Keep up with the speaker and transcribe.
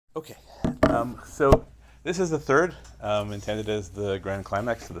Okay, so this is the third, intended as the grand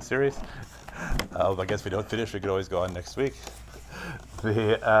climax of the series. I guess if we don't finish, we could always go on next week.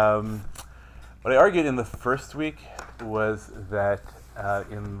 The, what I argued in the first week was that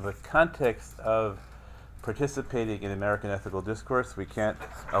in the context of participating in American ethical discourse, we can't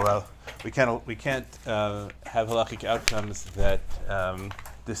allow, we can't have halachic outcomes that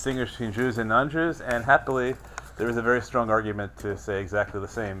distinguish between Jews and non-Jews, and happily, there is a very strong argument to say exactly the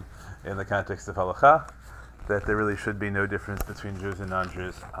same in the context of halakha, that there really should be no difference between Jews and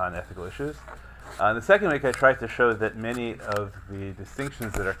non-Jews on ethical issues. In the second week, I tried to show that many of the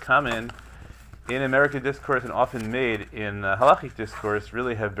distinctions that are common in American discourse and often made in halachic discourse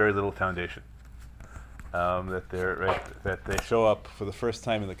really have very little foundation. That they show up for the first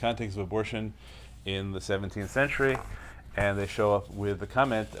time in the context of abortion in the 17th century, and they show up with the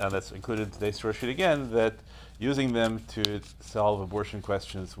comment that's included in today's source sheet again, that using them to solve abortion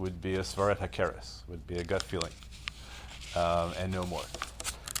questions would be a svarat hakeres, would be a gut feeling, and no more.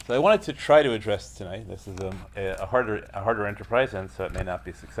 So I wanted to try to address tonight, this is a harder enterprise, and so it may not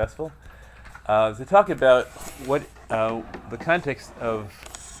be successful, to talk about what the context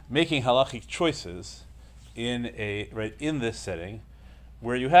of making halachic choices in this setting,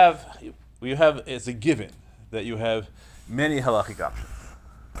 where you have as a given that you have many halachic options.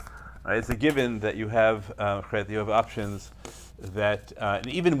 Right? It's a given that you have options that, and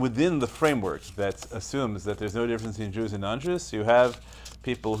even within the framework that assumes that there's no difference in Jews and non-Jews, so you have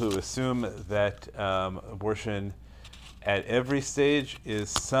people who assume that abortion at every stage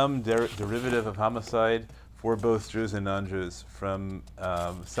is some derivative of homicide for both Jews and non-Jews from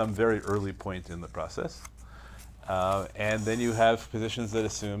some very early point in the process. And then you have positions that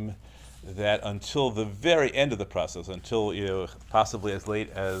assume that until the very end of the process, until possibly as late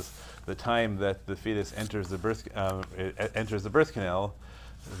as the time that the fetus enters the birth canal,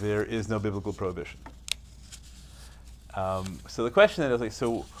 there is no biblical prohibition. So the question then is like,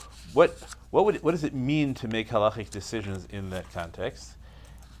 so what does it mean to make halachic decisions in that context?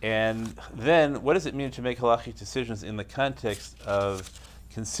 And then what does it mean to make halachic decisions in the context of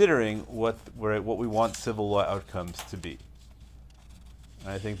considering what we want civil law outcomes to be?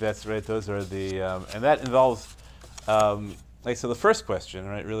 I think that's right. Those are the and that involves so the first question,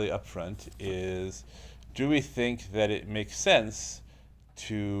 right, really up front is, do we think that it makes sense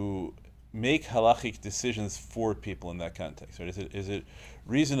to make halachic decisions for people in that context? Right? Is it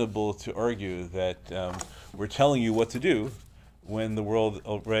reasonable to argue that we're telling you what to do when the world,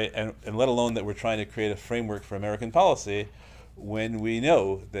 right, and let alone that we're trying to create a framework for American policy when we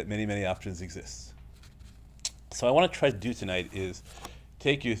know that many options exist? So what I want to try to do tonight is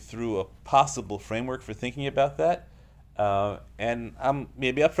take you through a possible framework for thinking about that, and I'm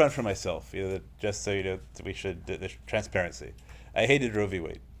maybe upfront for myself, just so we should there's transparency. I hated Roe v.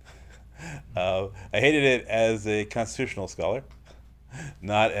 Wade. I hated it as a constitutional scholar,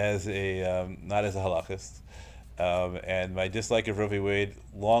 not as a halachist, and my dislike of Roe v. Wade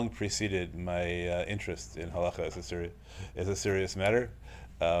long preceded my interest in halacha as a serious matter.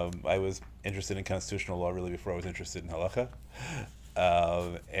 I was interested in constitutional law really before I was interested in halacha.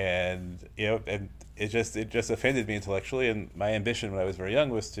 And it just offended me intellectually, and my ambition when I was very young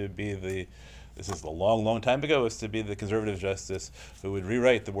was to be this is a long time ago, was to be the conservative justice who would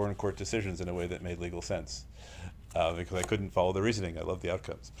rewrite the Warren Court decisions in a way that made legal sense, because I couldn't follow the reasoning. I loved the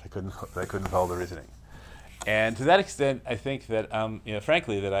outcomes, but I couldn't follow the reasoning. And to that extent, I think that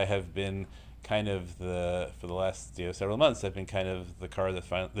frankly, that I have been kind of for the last several months, I've been kind of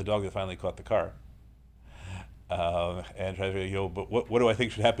the dog that finally caught the car. And try to figure, but what do I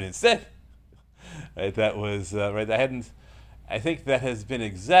think should happen instead? Right, that was right. I think that has been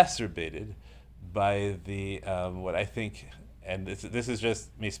exacerbated by the what I think, and this is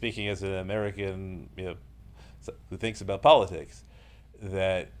just me speaking as an American, who thinks about politics,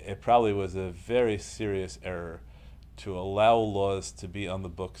 that it probably was a very serious error to allow laws to be on the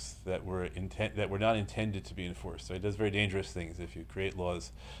books that were not intended to be enforced. So it does very dangerous things if you create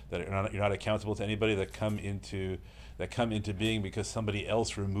laws that you're not accountable to anybody, that come into being because somebody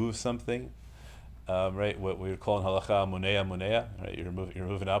else removes something. Right, what we would call in halacha munea. Right, you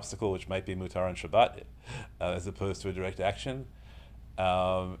remove an obstacle which might be mutar on Shabbat, as opposed to a direct action.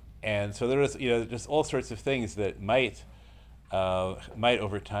 And so there is just all sorts of things that might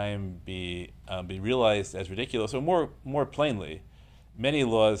over time be realized as ridiculous, or more plainly, many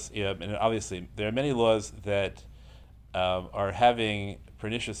laws. And obviously there are many laws that are having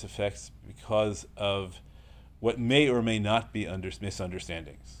pernicious effects because of what may or may not be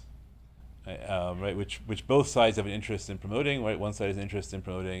misunderstandings. Right, which both sides have an interest in promoting. Right, one side has an interest in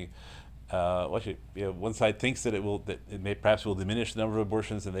promoting one side thinks that perhaps will diminish the number of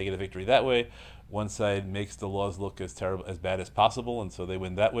abortions and they get a victory that way. One side makes the laws look as terrible, as bad as possible, and so they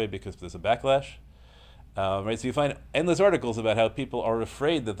win that way because there's a backlash. Right, so you find endless articles about how people are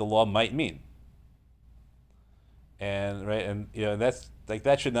afraid that the law might mean, and that's like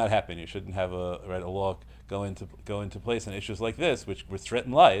that should not happen. You shouldn't have a law go into place on issues like this, which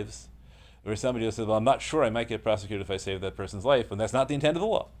threaten lives, where somebody who says, "Well, I'm not sure I might get prosecuted if I save that person's life," when that's not the intent of the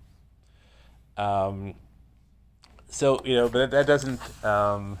law. But that doesn't,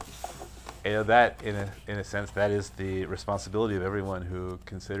 that in a sense, that is the responsibility of everyone who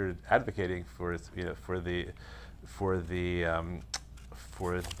considered advocating for the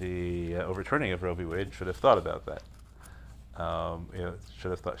overturning of Roe v. Wade should have thought about that.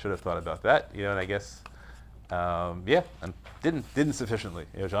 Should have thought about that. And I guess, and didn't sufficiently.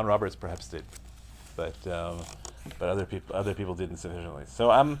 John Roberts perhaps did, but other people didn't sufficiently.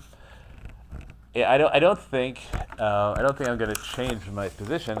 So I don't think I'm going to change my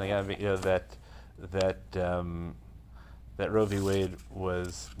position. That Roe v. Wade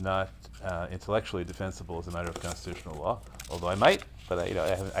was not intellectually defensible as a matter of constitutional law. Although I might, but I think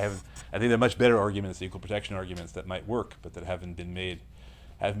there are much better arguments, equal protection arguments that might work, but that haven't been made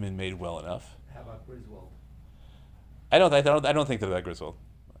well enough. How about Griswold? I don't think that Griswold,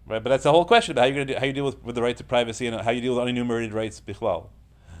 right? But that's the whole question about how you deal with the right to privacy and how you deal with unenumerated rights bichlal.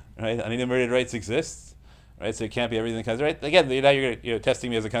 Right, unenumerated rights exist, right? So it can't be everything. Right? Again, now you're testing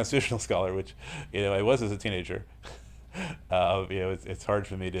me as a constitutional scholar, which I was as a teenager. It's hard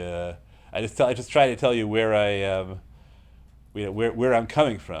for me to. I just try to tell you where where I'm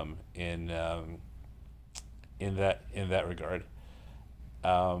coming from in that regard.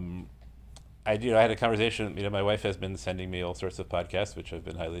 I had a conversation. My wife has been sending me all sorts of podcasts, which have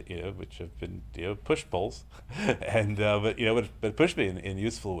been push polls, and but push me in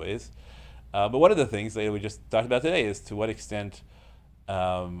useful ways. But one of the things that we just talked about today is to what extent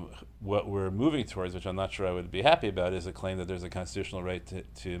what we're moving towards, which I'm not sure I would be happy about, is a claim that there's a constitutional right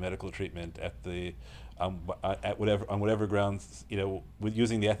to medical treatment on whatever grounds, with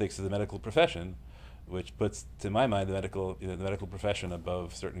using the ethics of the medical profession, which puts, to my mind, the medical profession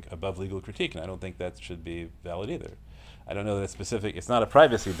above legal critique, and I don't think that should be valid either. I don't know that it's specific. It's not a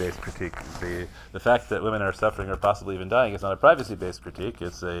privacy-based critique. The fact that women are suffering or possibly even dying is not a privacy-based critique.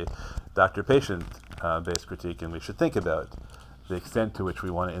 It's a doctor-patient based critique, and we should think about the extent to which we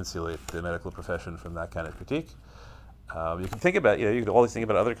want to insulate the medical profession from that kind of critique. You can think about, you can always think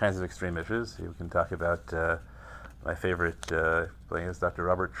about other kinds of extreme issues. You can talk about my favorite is Dr.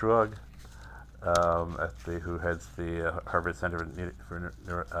 Robert Truog, who heads the Harvard Center for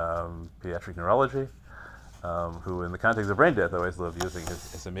Pediatric Neurology, who in the context of brain death I always love using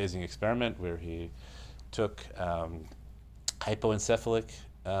his amazing experiment where he took hypoencephalic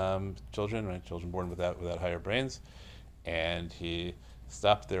children born without higher brains, and he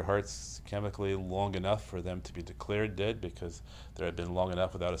stopped their hearts chemically long enough for them to be declared dead because there had been long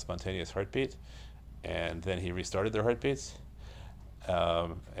enough without a spontaneous heartbeat, and then he restarted their heartbeats.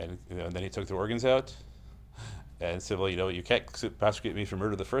 And then he took their organs out and said, well, you can't prosecute me for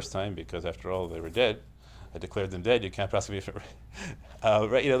murder the first time because, after all, they were dead. I declared them dead. You can't prosecute me for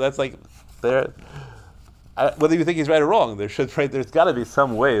right? That's like there. Whether you think he's right or wrong, there's got to be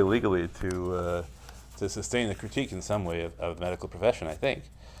some way legally to sustain the critique in some way of the medical profession, I think.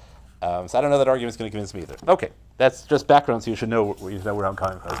 So I don't know that argument's going to convince me either. Okay, that's just background, so you should know where I'm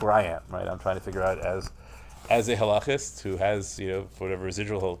coming from, where I am. Right, I'm trying to figure out as a halachist who has, for whatever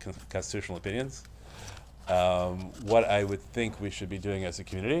residual constitutional opinions, what I would think we should be doing as a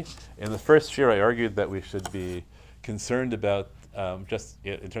community. In the first year, I argued that we should be concerned about, just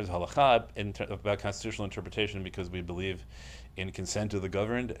in terms of halakha, about constitutional interpretation, because we believe in consent of the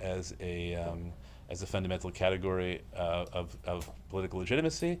governed as a fundamental category of political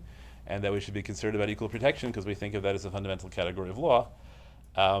legitimacy, and that we should be concerned about equal protection because we think of that as a fundamental category of law.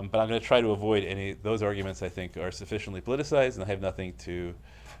 But I'm going to try to avoid any of those arguments I think are sufficiently politicized, and I have nothing to,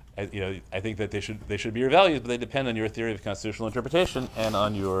 I think that they should be your values, but they depend on your theory of constitutional interpretation and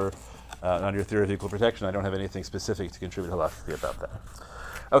on your theory of equal protection. I don't have anything specific to contribute halachically about that.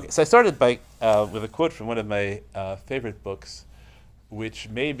 Okay, so I started with a quote from one of my favorite books, which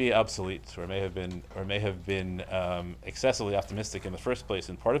may be obsolete or may have been excessively optimistic in the first place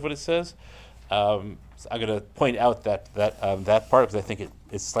in part of what it says. So I'm going to point out that part because I think it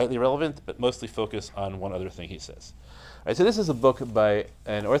is slightly relevant, but mostly focus on one other thing he says. All right, so this is a book by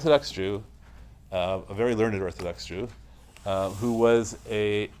an Orthodox Jew, a very learned Orthodox Jew, who was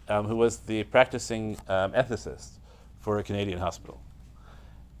the practicing ethicist for a Canadian hospital.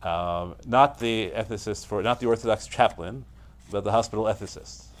 Not the Orthodox chaplain, but the hospital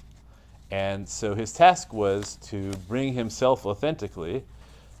ethicist. And so his task was to bring himself authentically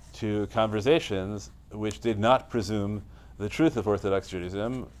to conversations which did not presume the truth of Orthodox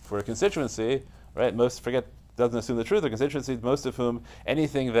Judaism for a constituency, right? Doesn't assume the truth of a constituency, most of whom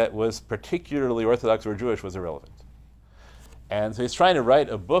anything that was particularly Orthodox or Jewish was irrelevant. And so he's trying to write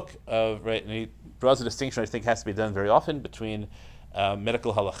a book of, right, and he draws a distinction I think has to be done very often between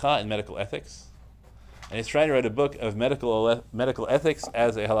medical halakha and medical ethics. And he's trying to write a book of medical ethics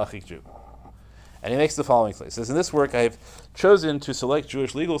as a halachic Jew. And he makes the following claim. He says, in this work, I've chosen to select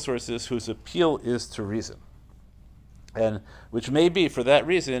Jewish legal sources whose appeal is to reason, and which may be, for that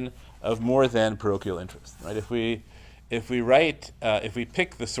reason, of more than parochial interest. Right? If we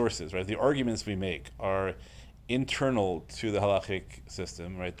pick the sources, right, the arguments we make are internal to the halachic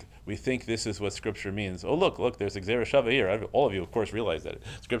system, right? We think this is what Scripture means. Oh, look, there's Xera Shava here. All of you, of course, realize that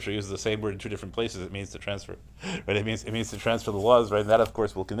Scripture uses the same word in two different places. It means to transfer, right? It means to transfer the laws, right? And that, of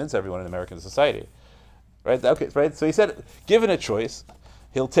course, will convince everyone in American society, right? Okay, right. So he said, given a choice,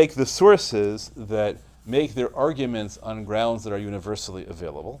 he'll take the sources that make their arguments on grounds that are universally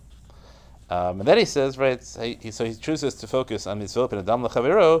available. And then he says, right, so he chooses to focus on mitzvot and adam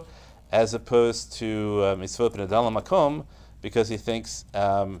l'chavero as opposed to mitzvot and adam l'makom, because he thinks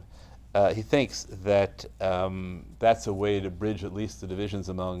that that's a way to bridge at least the divisions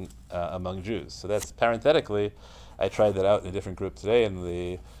among Jews. So that's parenthetically, I tried that out in a different group today,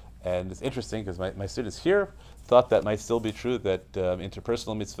 and it's interesting because my students here thought that might still be true, that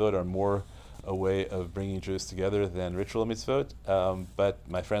interpersonal mitzvot are more a way of bringing Jews together than ritual mitzvot, but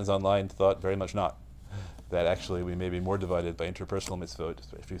my friends online thought very much not. That actually we may be more divided by interpersonal mitzvot.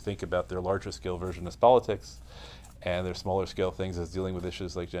 If you think about their larger scale version as politics, and their smaller scale things as dealing with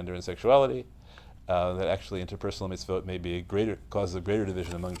issues like gender and sexuality, that actually interpersonal mitzvot may be causes a greater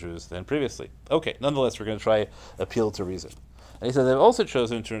division among Jews than previously. Okay, nonetheless, we're going to try appeal to reason. And he says, I've also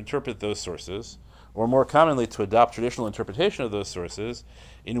chosen to interpret those sources, or more commonly to adopt traditional interpretation of those sources,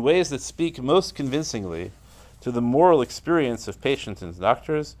 in ways that speak most convincingly to the moral experience of patients and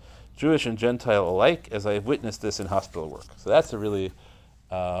doctors, Jewish and Gentile alike, as I have witnessed this in hospital work. So that's a really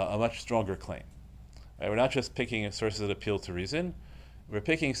a much stronger claim. Right? We're not just picking sources that appeal to reason, we're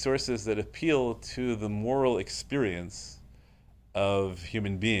picking sources that appeal to the moral experience of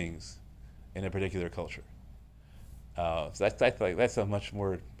human beings in a particular culture. So that's a much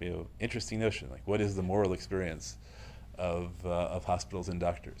more interesting notion. Like, what is the moral experience of hospitals and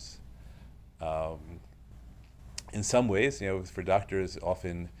doctors? In some ways, for doctors,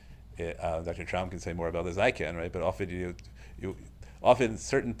 often Dr. Traum can say more about this than I can, right? But often, often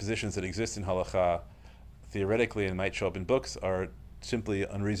certain positions that exist in halakha, theoretically, and might show up in books, are simply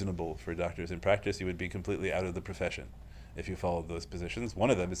unreasonable for doctors in practice. You would be completely out of the profession if you followed those positions.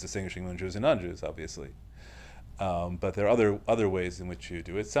 One of them is distinguishing among Jews and non-Jews, obviously. But there are other ways in which you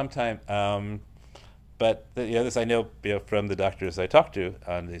do it. Sometimes, this I know from the doctors I talk to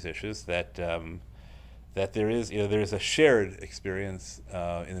on these issues, that there is a shared experience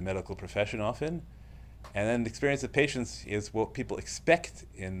in the medical profession often, and then the experience of patients is what people expect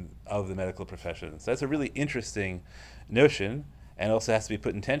of the medical profession. So that's a really interesting notion, and also has to be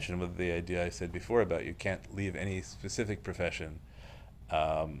put in tension with the idea I said before about you can't leave any specific profession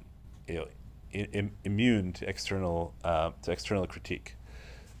immune to external critique.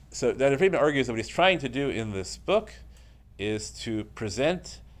 So Dr. Friedman argues that what he's trying to do in this book is to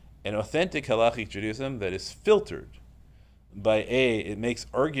present an authentic halachic Judaism that is filtered by A, it makes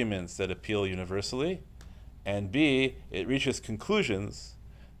arguments that appeal universally, and B, it reaches conclusions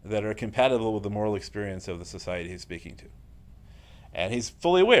that are compatible with the moral experience of the society he's speaking to. And he's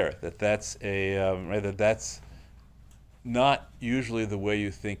fully aware that that's that's not usually the way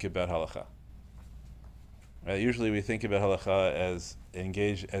you think about halakha. Right? Usually we think about halakha as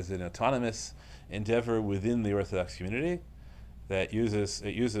engaged as an autonomous endeavor within the Orthodox community that uses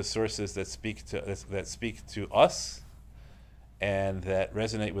sources that speak to us and that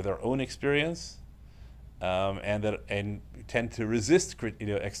resonate with our own experience, and tend to resist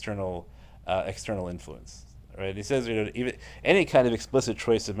external influence. Right? He says even any kind of explicit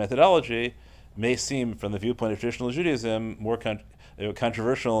choice of methodology may seem, from the viewpoint of traditional Judaism, more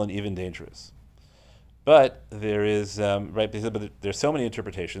controversial and even dangerous. But there is but there's so many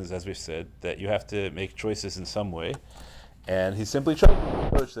interpretations, as we've said, that you have to make choices in some way, and he's simply chosen an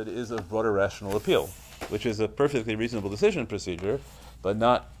approach that is of broader rational appeal, which is a perfectly reasonable decision procedure, but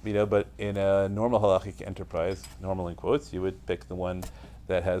not but in a normal halachic enterprise, normal in quotes, you would pick the one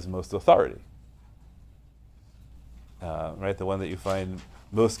that has most authority, right? The one that you find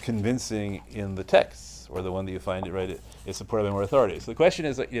most convincing in the texts, or the one that you find is supported by more authority. So the question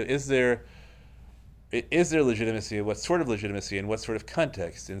is, is there is there legitimacy? What sort of legitimacy and what sort of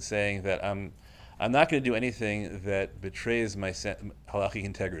context in saying that I'm not going to do anything that betrays my halachic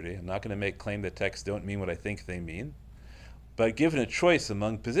integrity. I'm not going to make claim that texts don't mean what I think they mean. But given a choice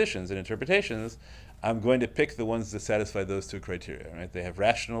among positions and interpretations, I'm going to pick the ones that satisfy those two criteria. Right? They have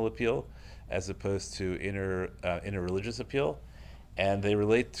rational appeal as opposed to inner religious appeal, and they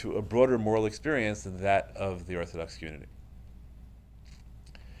relate to a broader moral experience than that of the Orthodox community.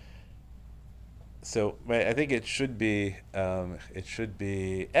 So I think it should be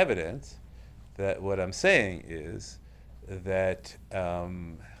evident that what I'm saying is that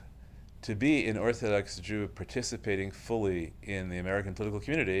to be an Orthodox Jew participating fully in the American political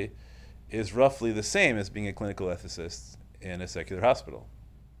community is roughly the same as being a clinical ethicist in a secular hospital.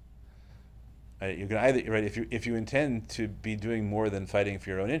 You can either, right, if you intend to be doing more than fighting for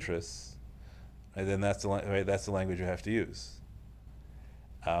your own interests, right, then that's the language you have to use.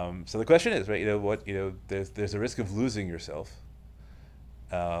 So the question is, right, there's a risk of losing yourself.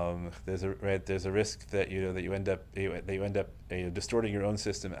 There's a risk that you end up distorting your own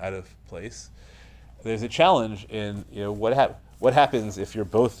system out of place. There's a challenge in what happens if you're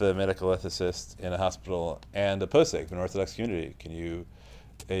both a medical ethicist in a hospital and a posek in an Orthodox community. Can you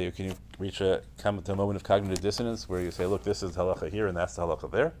come to a moment of cognitive dissonance where you say, look, this is halacha here and that's the halacha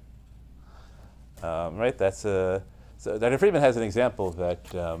there? Right? So Dr. Friedman has an example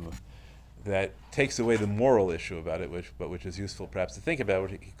that takes away the moral issue about it, which is useful perhaps to think about.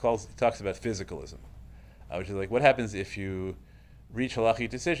 He talks about physicalism, which is like what happens if you reach halachic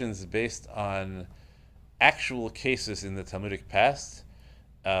decisions based on actual cases in the Talmudic past,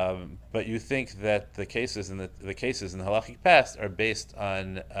 but you think that the cases in the halachic past are based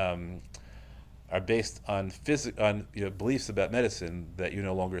on beliefs about medicine that you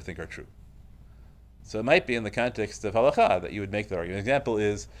no longer think are true. So it might be in the context of halacha that you would make the argument. An example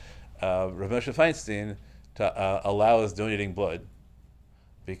is Rav Moshe Feinstein allows donating blood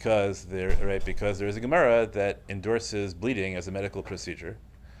because there is a Gemara that endorses bleeding as a medical procedure,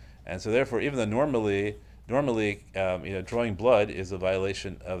 and so therefore, even though normally drawing blood is a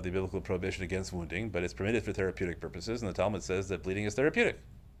violation of the biblical prohibition against wounding, but it's permitted for therapeutic purposes, and the Talmud says that bleeding is therapeutic.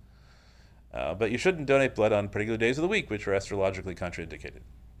 But you shouldn't donate blood on particular days of the week, which are astrologically contraindicated.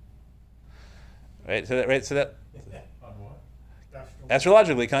 Right. So that on what?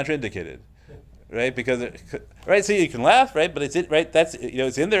 astrologically contraindicated, right? So you can laugh, right? But it's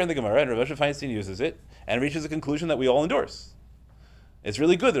in there in the Gemara, and Rav Moshe Feinstein uses it and reaches a conclusion that we all endorse. It's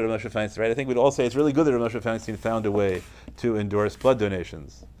really good that Rav Moshe Feinstein, right? I think we'd all say it's really good that Rav Moshe Feinstein found a way to endorse blood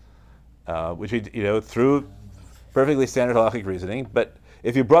donations, which he, through perfectly standard halachic reasoning. But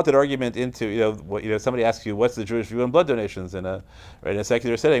if you brought that argument into, somebody asks you, what's the Jewish view on blood donations in a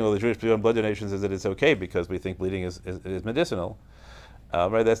secular setting? Well, the Jewish view on blood donations is that it's okay because we think bleeding is medicinal.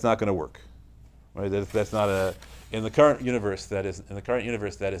 Right? That's not going to work. Right? That's not in the current universe. That is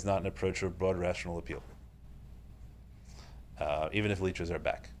not an approach of broad rational appeal. Even if leeches are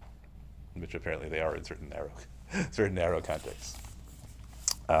back, which apparently they are in certain narrow contexts.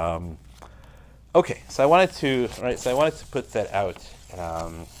 Okay, so I wanted to put that out.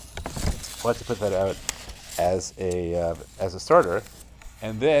 As a starter,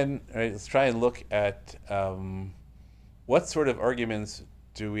 and then let's try and look at what sort of arguments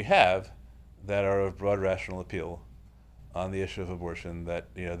do we have that are of broad rational appeal on the issue of abortion.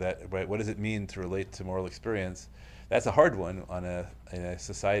 What does it mean to relate to moral experience? That's a hard one in a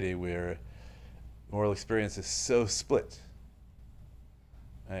society where moral experience is so split,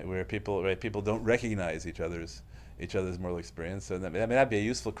 right? Where people don't recognize each other's moral experience. So that may not be a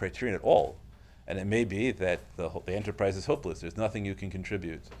useful criterion at all, and it may be that the enterprise is hopeless. There's nothing you can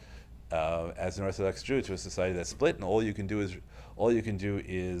contribute as an Orthodox Jew to a society that's split, and all you can do is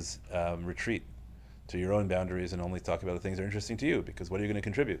retreat to your own boundaries and only talk about the things that are interesting to you. Because what are you going to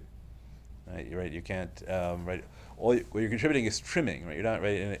contribute? Right? You can't. What you're contributing is trimming. Right? You're not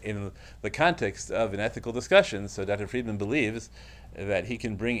in the context of an ethical discussion. So Dr. Friedman believes that he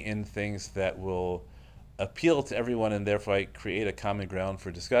can bring in things that will appeal to everyone and therefore create a common ground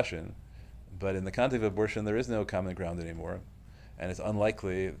for discussion. But in the context of abortion, there is no common ground anymore, and it's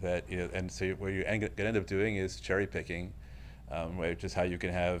unlikely that. And so what you end up doing is cherry picking, which is how you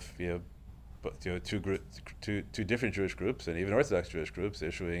can have two different Jewish groups and even Orthodox Jewish groups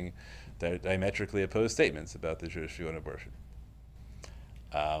issuing diametrically opposed statements about the Jewish view on abortion.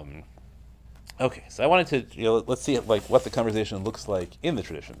 Okay, so I wanted to let's see what the conversation looks like in the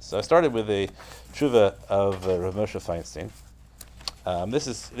traditions. So I started with a tshuva of Rav Moshe Feinstein. This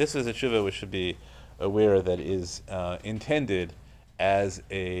is a tshuva which should be aware that is intended as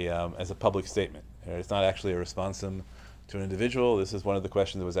a public statement. It's not actually a responsum to an individual. This is one of the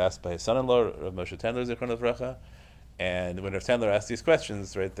questions that was asked by his son-in-law, Rav Moshe Tendler Zichron Livracha. And when Rav Tendler asked these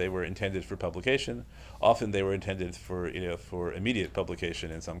questions, right, they were intended for publication. Often they were intended for for immediate publication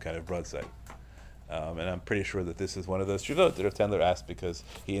in some kind of broadside. And I'm pretty sure that this is one of those tshuvot that Rav Tendler asked because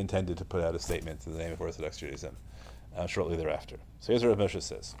he intended to put out a statement in the name of Orthodox Judaism shortly thereafter. So here's what Rav Moshe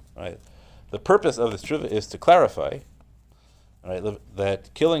says. Right, the purpose of this tshuva is to clarify, right,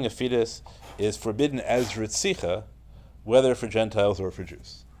 that killing a fetus is forbidden as ritzicha, whether for Gentiles or for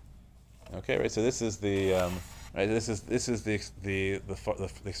Jews. Okay, right. So this is the right. This is the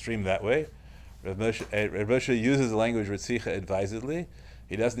extreme that way. Rav Moshe uses the language ritzicha advisedly.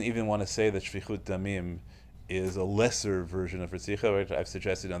 He doesn't even want to say that shfichut damim is a lesser version of ritzicha. Right? I've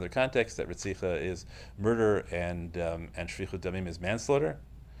suggested in other contexts that ritzicha is murder and shfichut damim is manslaughter.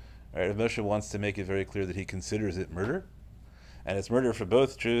 Right? Rav Moshe wants to make it very clear that he considers it murder, and it's murder for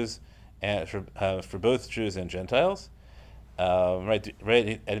both Jews and for both Jews and Gentiles. Right.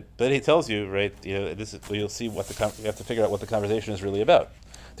 But he tells you, right. This is you'll see what you have to figure out what the conversation is really about.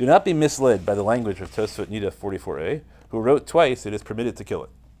 Do not be misled by the language of Tosfot Nida 44a, who wrote twice it is permitted to kill it.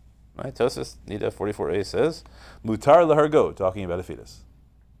 Right? Tosfot Nida 44a says, "Mutar lahargo," talking about a fetus.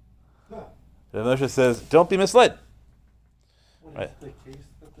 No. Rav Moshe says, "Don't be misled." What is the case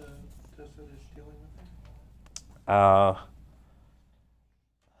that the Tosfot is dealing with?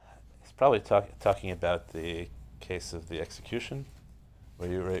 He's probably talking about the case of the execution, where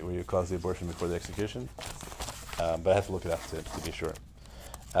you cause the abortion before the execution. But I have to look it up to be sure.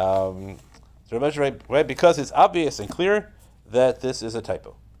 So Rav Moshe, right, because it's obvious and clear that this is a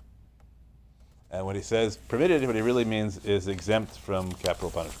typo. And when he says permitted, what he really means is exempt from capital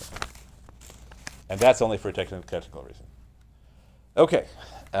punishment. And that's only for a technical reason. Okay.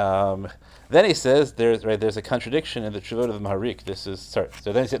 Then he says there's a contradiction in the Tshuvot of the Maharik.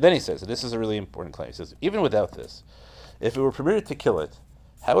 So then he says, this is a really important claim. He says, even without this, if it were permitted to kill it,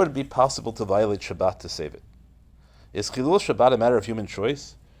 how would it be possible to violate Shabbat to save it? Is Chilul Shabbat a matter of human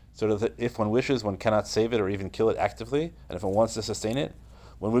choice? So that if one wishes, one cannot save it or even kill it actively, and if one wants to sustain it,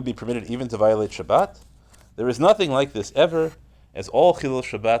 one would be permitted even to violate Shabbat? There is nothing like this ever, as all Chilul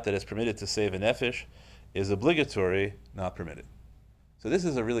Shabbat that is permitted to save a nefesh is obligatory, not permitted. So this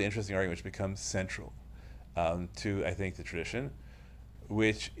is a really interesting argument which becomes central to, I think, the tradition,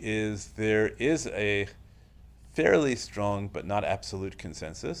 which is there is a fairly strong but not absolute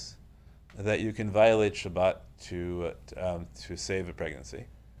consensus that you can violate Shabbat to save a pregnancy.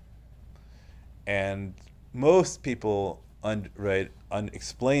 And most people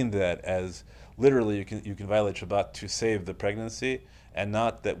explain that as literally you can violate Shabbat to save the pregnancy, and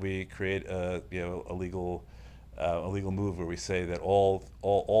not that we create a legal move where we say that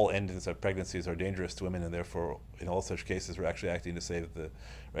all endings of pregnancies are dangerous to women, and therefore in all such cases we're actually acting to save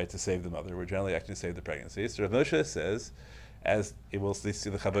the mother. We're generally acting to save the pregnancy. So Rav Moshe says, as it will see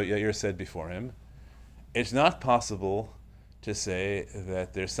the Chabot Yair said before him, it's not possible to say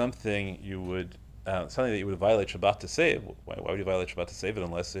that there's something that you would violate Shabbat to save. Why would you violate Shabbat to save it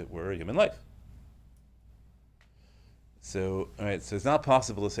unless it were a human life? So it's not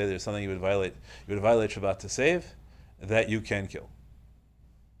possible to say there's something you would violate Shabbat to save that you can kill.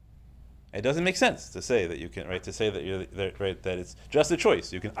 It doesn't make sense to say that you can, to say that that it's just a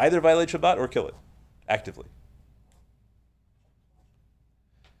choice. You can either violate Shabbat or kill it actively.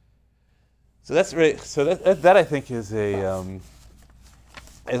 So that's right. So that I think is I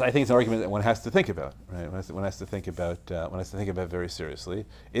think it's an argument that one has to think about. Right, one has to think about very seriously.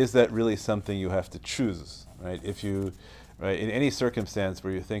 Is that really something you have to choose? Right, if you, in any circumstance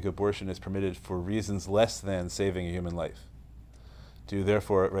where you think abortion is permitted for reasons less than saving a human life, do you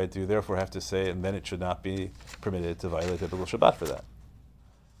therefore have to say, and then it should not be permitted to violate the biblical Shabbat for that?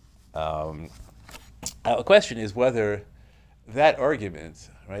 The question is whether that argument,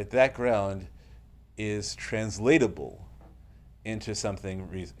 that ground, is translatable into something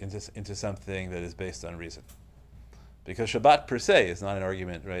that is based on reason, because Shabbat per se is not an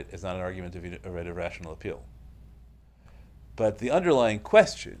argument, It's not an argument of rational appeal. But the underlying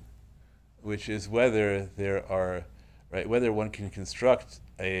question, which is whether whether one can construct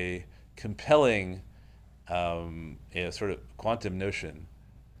a compelling, sort of quantum notion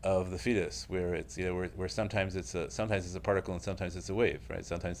of the fetus, where it's where sometimes it's a particle and sometimes it's a wave,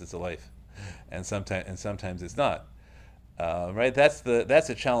 Sometimes it's a life, and sometimes it's not. That's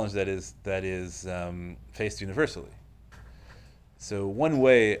a challenge that is faced universally. So one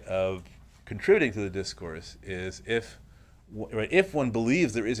way of contributing to the discourse is if one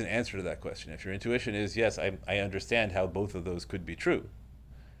believes there is an answer to that question. If your intuition is yes, I understand how both of those could be true,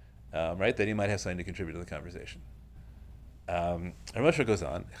 then you might have something to contribute to the conversation. Rav Moshe goes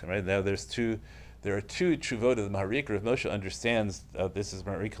on. Now there's two there are two Tshuvot of the Maharik. Rav Moshe understands, this is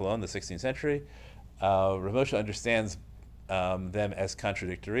Maharik Cologne, the 16th century. Rav Moshe understands them as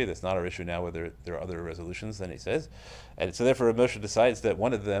contradictory. That's not our issue now, whether there are other resolutions than he says. And so therefore Rav Moshe decides that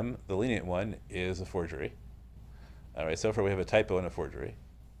one of them, the lenient one, is a forgery. All right, so far we have a typo and a forgery.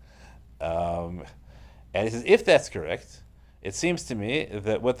 And he says, if that's correct, it seems to me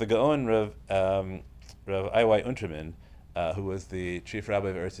that what the Gaon Rav I.Y. Unterman, who was the chief rabbi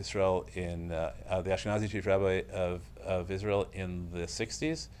of Eretz Yisrael in the Ashkenazi chief rabbi of Israel in the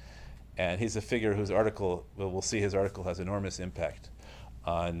 60s, and he's a figure whose article, we'll see his article has enormous impact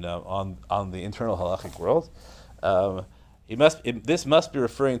on the internal halachic world. This must be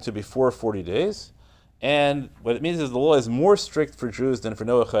referring to before 40 days, and what it means is the law is more strict for Jews than for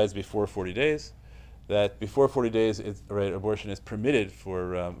Noachites before 40 days. That before 40 days, abortion is permitted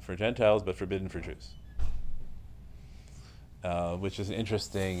for Gentiles, but forbidden for Jews. Which is an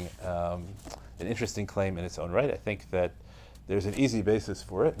interesting claim in its own right. I think that there's an easy basis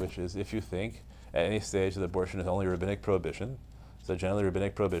for it, which is if you think at any stage that abortion is only rabbinic prohibition, so generally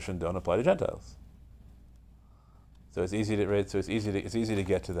rabbinic prohibition don't apply to Gentiles. So it's easy to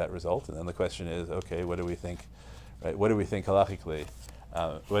get to that result, and then the question is, okay, what do we think? Right? What do we think halachically?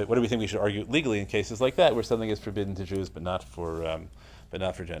 What do we think we should argue legally in cases like that, where something is forbidden to Jews but not for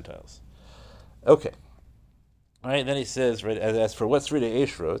Gentiles? Okay. All right, then he says, right, as for what Sridei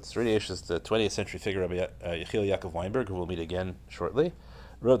Eish wrote, Sridei Eish is the 20th century figure of Yechiel Yaakov Weinberg, who we'll meet again shortly,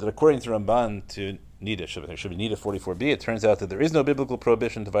 wrote that according to Ramban to Nida, should be Nida 44b, it turns out that there is no biblical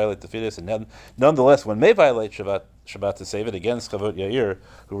prohibition to violate the fetus, and nonetheless one may violate Shabbat to save it, against Chavot Yair,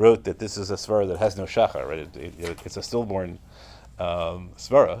 who wrote that this is a svara that has no shachar, right? It's a stillborn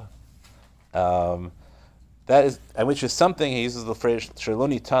svara. That is, and which is something, he uses the phrase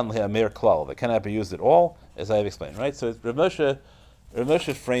 "Shaloni tan le'amer klal," that cannot be used at all, as I have explained. Right. So Rav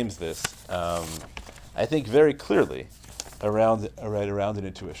Moshe frames this, I think, very clearly around an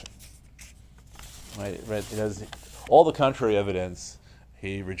intuition. Right. He does all the contrary evidence.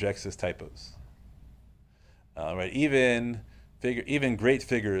 He rejects his typos. Right. Even great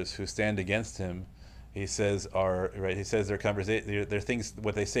figures who stand against him, he says are right. He says their things,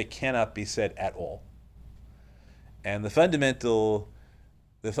 what they say cannot be said at all. And the fundamental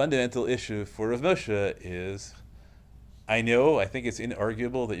issue for Rav Moshe is, I think it's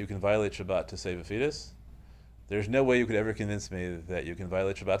inarguable that you can violate Shabbat to save a fetus. There's no way you could ever convince me that you can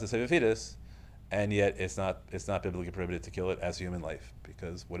violate Shabbat to save a fetus, and yet it's not biblically prohibited to kill it as human life,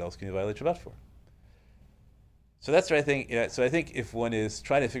 because what else can you violate Shabbat for? So that's what I think. So I think if one is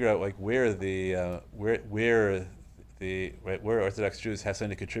trying to figure out like where Orthodox Jews have something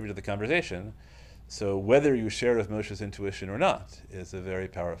to contribute to the conversation, so whether you share with Moshe's intuition or not is a very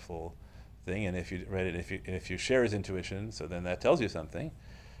powerful thing. And if you share his intuition, so then that tells you something.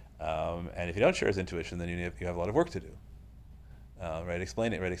 And if you don't share his intuition, then you have a lot of work to do.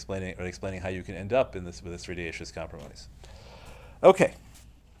 Explaining how you can end up in this with a Sridei Eish compromise. Okay.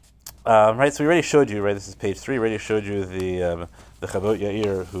 So we already showed you, right? This is page 3. We already showed you the Chavot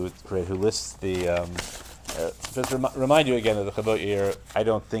Yair who lists the. Just remind you again that the Chavot Yair, I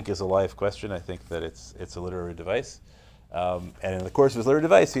don't think is a live question. I think that it's a literary device. And in the course of his literary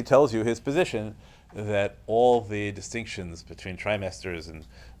device, he tells you his position that all the distinctions between trimesters and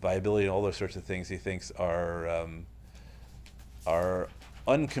viability and all those sorts of things he thinks are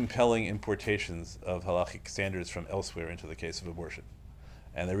uncompelling importations of halachic standards from elsewhere into the case of abortion.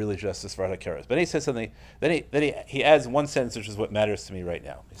 And they're really just as Svarta Keres. But then he says something, then he adds one sentence, which is what matters to me right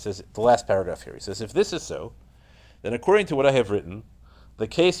now. He says, the last paragraph here, he says, if this is so, then according to what I have written, the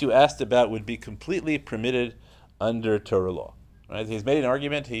case you asked about would be completely permitted under Torah law. Right? He's made an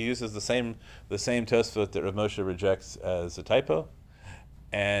argument, he uses the same Tosfot that Rav Moshe rejects as a typo.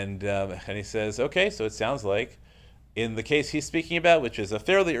 And he says, okay, so it sounds like in the case he's speaking about, which is a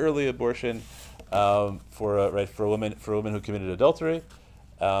fairly early abortion for a woman who committed adultery,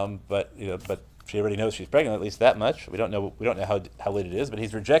 but she already knows she's pregnant, at least that much. We don't know how late it is, but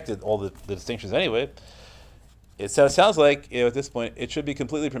he's rejected all the distinctions anyway. So it sounds like at this point it should be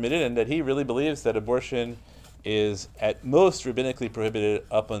completely permitted, and that he really believes that abortion is at most rabbinically prohibited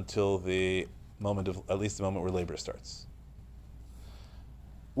up until at least the moment where labor starts.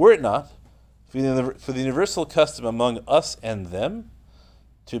 Were it not for the universal custom among us and them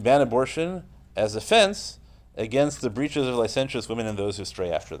to ban abortion as a fence against the breaches of licentious women and those who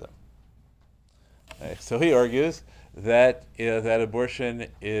stray after them. Right. So he argues that that abortion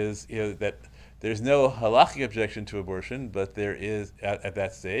is that there's no halachic objection to abortion, but there is at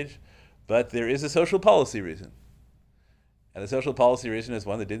that stage, but there is a social policy reason, And the social policy reason is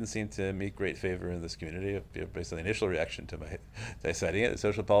one that didn't seem to meet great favor in this community, based on the initial reaction to my citing it. The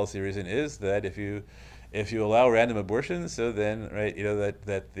social policy reason is that if you allow random abortions, so then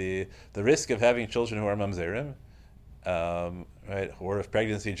that the risk of having children who are mamzerim, or of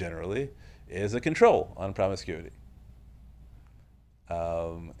pregnancy generally, is a control on promiscuity.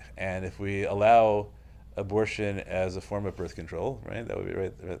 And if we allow abortion as a form of birth control, that would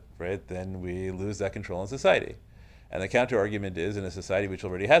be right. Then we lose that control in society. And the counter argument is, in a society which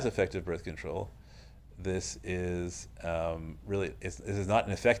already has effective birth control, this is this is not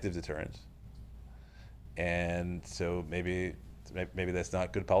an effective deterrent. And so maybe that's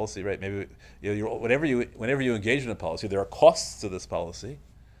not good policy, right? Maybe whenever you engage in a policy, there are costs to this policy,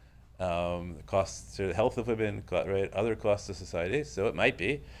 costs to the health of women, right? Other costs to society. So it might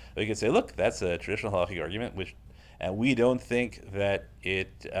be we could say, look, that's a traditional halachic argument, and we don't think that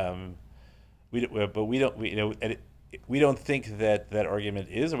we don't think that argument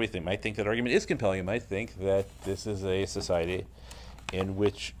is, or might think that argument is compelling. You might think that this is a society in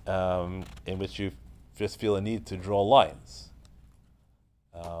which you just feel a need to draw lines,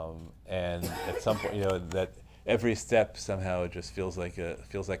 and at some point, that every step somehow just feels like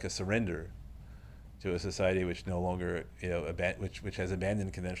a surrender to a society which no longer, which has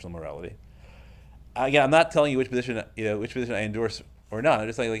abandoned conventional morality. Again, I'm not telling you which position I endorse or not. I'm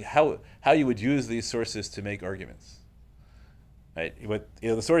just saying how you would use these sources to make arguments. Right. What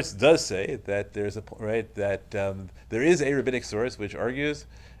the source does say that there is a rabbinic source which argues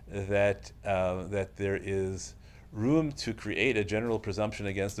that there is room to create a general presumption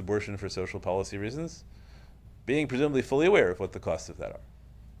against abortion for social policy reasons, being presumably fully aware of what the costs of that are.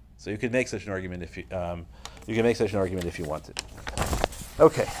 So you could make such an argument if you wanted.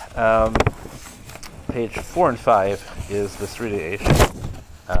 Okay. Page 4 and 5 is the Sridei Eish.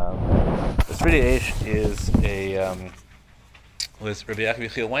 The Sridei Eish is was Rabbi Yaakov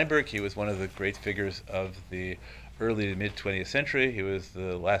Yechiel Weinberg. He was one of the great figures of the early to mid 20th century. He was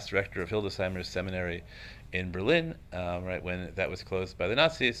the last director of Hildesheimer's seminary in Berlin, right when that was closed by the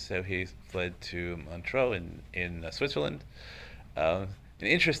Nazis. So he fled to Montreux in Switzerland. An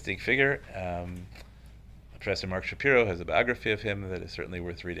interesting figure. Professor Mark Shapiro has a biography of him that is certainly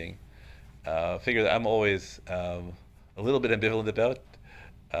worth reading. A figure that I'm always a little bit ambivalent about,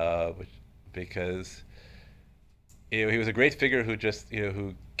 because he was a great figure who just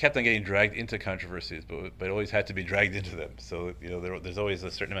who kept on getting dragged into controversies, but always had to be dragged into them. So there's always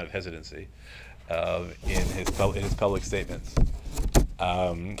a certain amount of hesitancy in his public statements.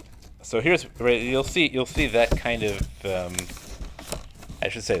 So here's you'll see that kind of. I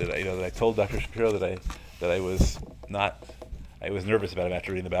should say that that I told Dr. Shapiro that I was nervous about him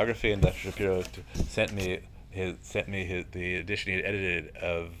after reading the biography, and Dr. Shapiro sent me the edition he had edited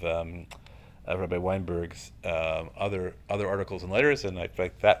of Rabbi Weinberg's other articles and letters, and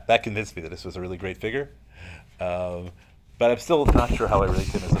that convinced me that this was a really great figure. But I'm still not sure how I rate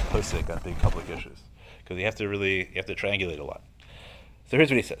him as a posek on big public issues, because you have to triangulate a lot. So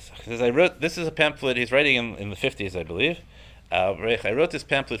here's what he says. He says, this is a pamphlet he's writing in the 50s, I believe. I wrote this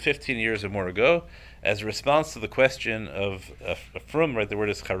pamphlet 15 years or more ago as a response to the question of frum, right? The word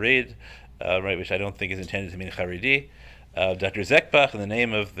is chared, right, which I don't think is intended to mean charedi. Dr. Zekbach, in the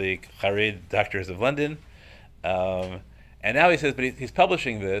name of the Hared Doctors of London. And now he says, but he's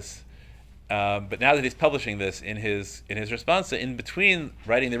publishing this. But now that he's publishing this, in his response, in between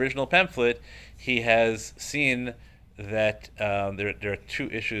writing the original pamphlet, he has seen that there are two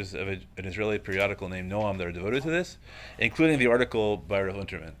issues of an Israeli periodical named Noam that are devoted to this, including the article by Rav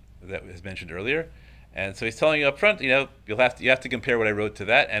Unterman that was mentioned earlier. And so he's telling you up front, you have to compare what I wrote to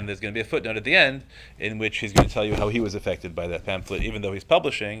that, and there's going to be a footnote at the end in which he's going to tell you how he was affected by that pamphlet, even though he's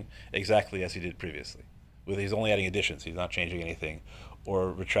publishing exactly as he did previously. He's only adding additions; he's not changing anything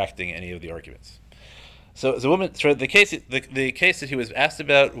or retracting any of the arguments. So the case that he was asked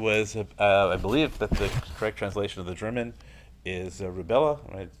about was, I believe that the correct translation of the German is rubella,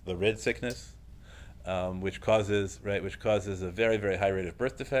 right? The red sickness, which causes a very, very high rate of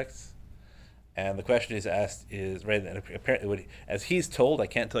birth defects. And the question he's asked is, right, and apparently, as he's told, I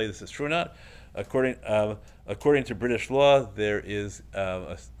can't tell you this is true or not. According to British law, there is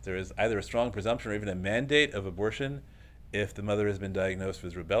either a strong presumption or even a mandate of abortion if the mother has been diagnosed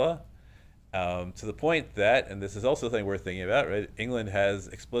with rubella. To the point that, and this is also something worth thinking about, right? England has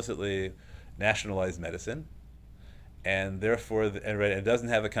explicitly nationalized medicine, and therefore, it doesn't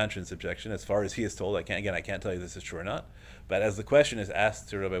have a conscience objection, as far as he is told. I can't tell you this is true or not. But as the question is asked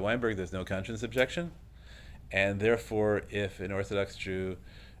to Rabbi Weinberg, there's no conscience objection, and therefore, if an Orthodox Jew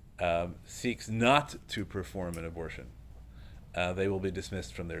seeks not to perform an abortion, they will be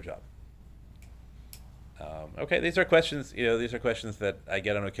dismissed from their job. Okay, these are questions. These are questions that I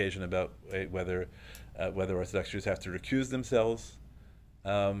get on occasion about whether Orthodox Jews have to recuse themselves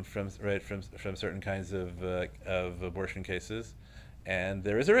from certain kinds of abortion cases, and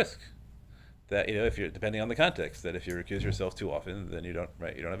there is a risk that if you're depending on the context, that if you recuse yourself too often, then you don't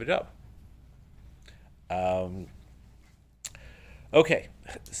have a job. Okay,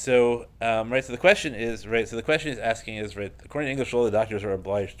 so so the question is asking is according to English law, the doctors are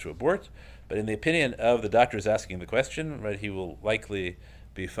obliged to abort, but in the opinion of the doctors asking the question, he will likely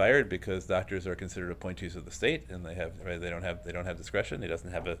be fired because doctors are considered appointees of the state and they don't have discretion. He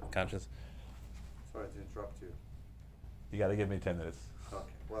doesn't have a conscience. Sorry to interrupt you. You got to give me 10 minutes. Okay.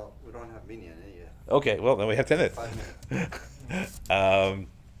 Well, we don't have minyan yet. Okay. Well, then we have 10 minutes. 5 minutes.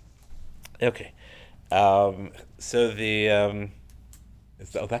 Okay. So the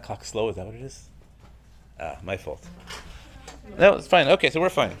that clock's slow. Is that what it is? My fault. No, it's fine. Okay, so we're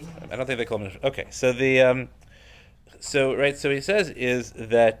fine. I don't think they call me. Okay, so the so he says is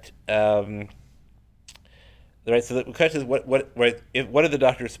that So the question is what are the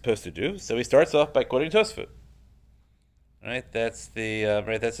doctors supposed to do? So he starts off by quoting Tosfot. That's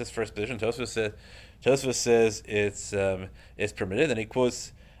that's his first position. Tosfot says it's permitted. Then he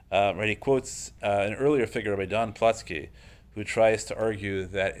quotes an earlier figure by Don Plotsky, who tries to argue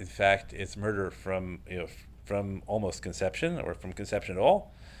that in fact it's murder from almost conception or from conception at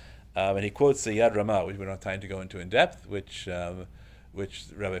all. And he quotes the Yad Ramah, which we don't have time to go into in depth, which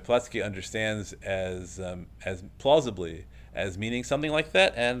Rabbi Plotsky understands as plausibly as meaning something like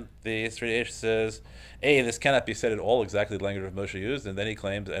that. And the Sridei says, this cannot be said at all exactly the language of Moshe used. And then he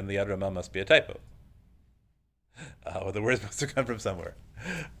claims, and the Yad Ramah must be a typo. The words must have come from somewhere.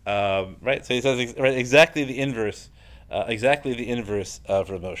 So he says exactly the inverse of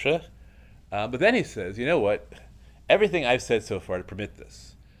Rav Moshe. But then he says, you know what? Everything I've said so far to permit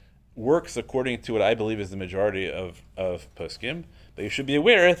this works according to what I believe is the majority of poskim. But you should be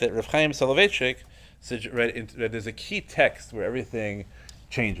aware that Rav Chaim Soloveitchik said, there's a key text where everything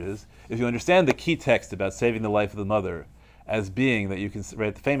changes. If you understand the key text about saving the life of the mother as being that you can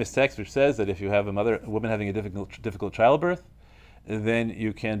write the famous text which says that if you have a woman having a difficult childbirth, then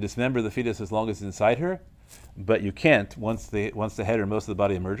you can dismember the fetus as long as it's inside her, but you can't once the head or most of the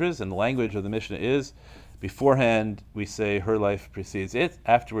body emerges. And the language of the Mishnah is, beforehand we say her life precedes it.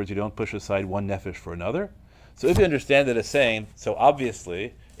 Afterwards you don't push aside one nefesh for another. So if you understand it as saying, so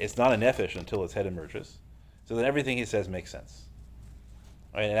obviously it's not a nefesh until its head emerges, so then everything he says makes sense.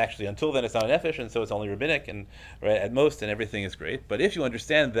 And actually, until then, it's not an nefesh, and so it's only rabbinic, and at most, and everything is great. But if you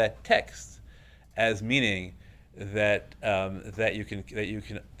understand that text as meaning that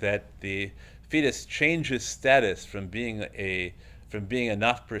that the fetus changes status from being a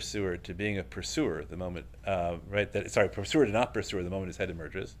not pursuer to being a pursuer the moment pursuer to not pursuer the moment his head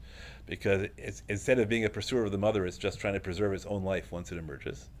emerges, because instead of being a pursuer of the mother, it's just trying to preserve its own life once it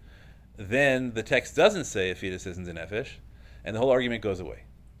emerges. Then the text doesn't say a fetus isn't a nefesh, and the whole argument goes away.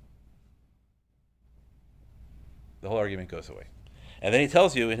 And then he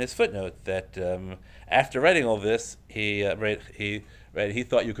tells you in his footnote that after writing all this, he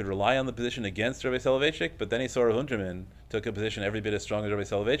thought you could rely on the position against Rabbi Soloveitchik, but then he saw Rav Unterman took a position every bit as strong as Rabbi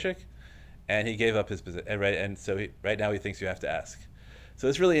Soloveitchik, and he gave up his position. And so right now he thinks you have to ask. So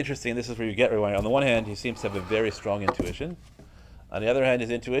it's really interesting. This is where you get Rabbi. On the one hand, he seems to have a very strong intuition. On the other hand, his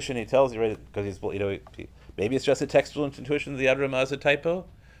intuition, he tells you, because he's maybe it's just a textual intuition that the Yad Ramah is a typo,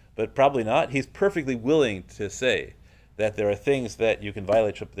 but probably not. He's perfectly willing to say that there are things that you can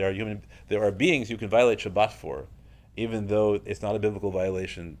violate. There are beings you can violate Shabbat for, even though it's not a biblical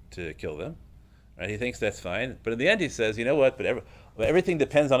violation to kill them. Right? He thinks that's fine, but in the end, he says, you know what? But everything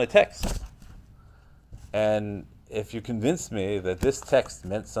depends on a text, and if you convince me that this text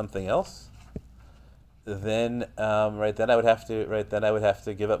meant something else, then then I would have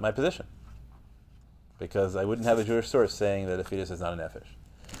to give up my position, because I wouldn't have a Jewish source saying that a fetus is not a nefesh.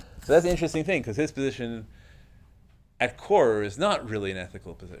 So that's the interesting thing, because his position at core is not really an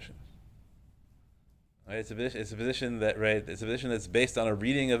ethical position. Right? It's a position that's based on a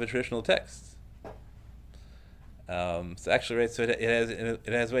reading of a traditional text. So actually, so it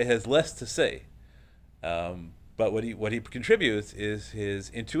has less to say. But what he contributes is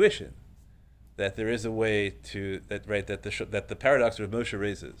his intuition that there is a way to that the paradox that Moshe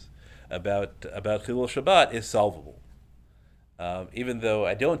raises about Chilul Shabbat is solvable. Even though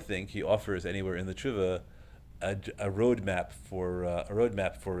I don't think he offers anywhere in the Tshuva a roadmap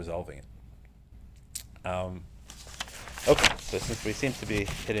for resolving it. Okay, so since we seem to be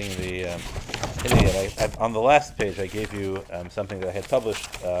hitting the On the last page, I gave you something that I had published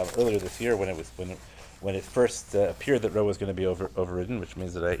earlier this year when it first appeared that Roe was going to be overridden, which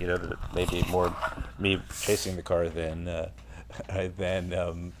means that that it may be more me chasing the car than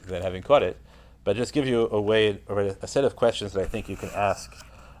having caught it. But just give you a set of questions that I think you can ask.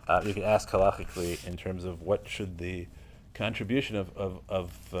 You can ask halachically in terms of what should the contribution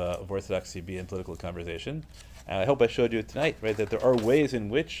of orthodoxy be in political conversation. And I hope I showed you tonight, right, that there are ways in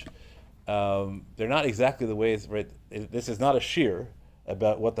which they're not exactly the ways, right? This is not a shir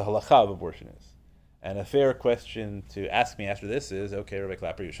about what the halacha of abortion is. And a fair question to ask me after this is, okay, Rabbi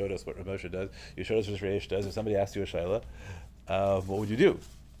Clapper, you showed us what Rav Moshe does, you showed us what Reish does. If somebody asked you a shaila, what would you do?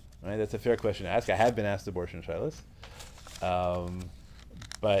 Right? That's a fair question to ask. I have been asked abortion shailas,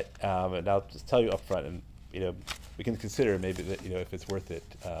 but and I'll just tell you up front, and we can consider maybe that if it's worth it.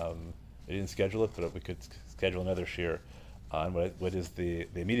 We didn't schedule it, but we could schedule another shir on what is the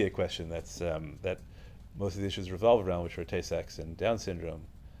immediate question that most of the issues revolve around, which are Tay-Sachs and Down syndrome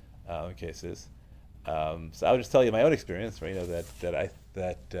cases. So I'll just tell you my own experience, right?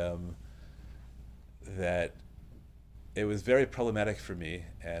 That it was very problematic for me,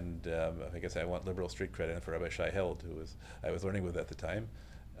 and I guess I want liberal street credit for Rabbi Shai Held, I was learning with at the time.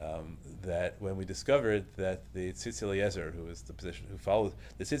 That when we discovered that the Tzitz Eliezer, who was the position who followed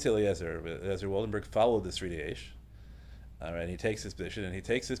the Tzitz Eliezer Waldenberg followed the Sri Eish, and he takes his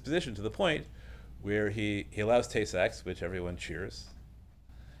position to the point where he allows Tay-Sachs, which everyone cheers,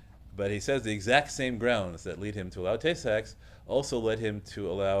 but he says the exact same grounds that lead him to allow Tay-Sachs also led him to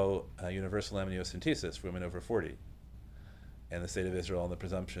allow universal amniocentesis for women over 40 in the state of Israel, on the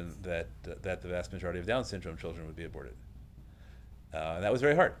presumption that the vast majority of Down syndrome children would be aborted. And that was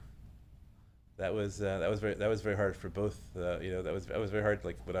very hard. That was very hard for both. That was very hard.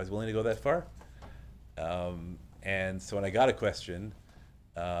 But I was willing to go that far. And so when I got a question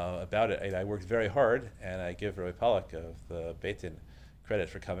about it, I worked very hard, and I give Rabbi Pollack of the Beit Din credit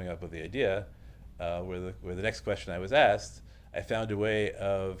for coming up with the idea. Where the next question I was asked, I found a way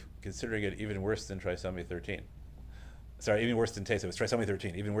of considering it even worse than trisomy 13. Sorry, even worse than Tay-Sachs. It was trisomy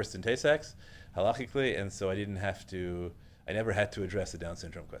 13, even worse than Tay-Sachs, halachically, and so I never had to address the Down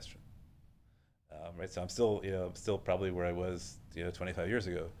syndrome question. Right, so I'm still probably where I was, 25 years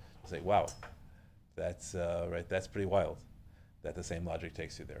ago. It's like, wow, that's pretty wild that the same logic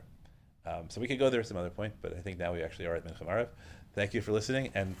takes you there. So we could go there at some other point, but I think now we actually are at Mincha Marav. Thank you for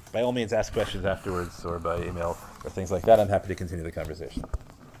listening, and by all means ask questions afterwards or by email or things like that. I'm happy to continue the conversation.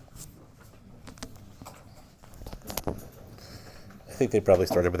 I think they probably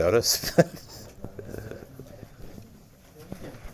started without us.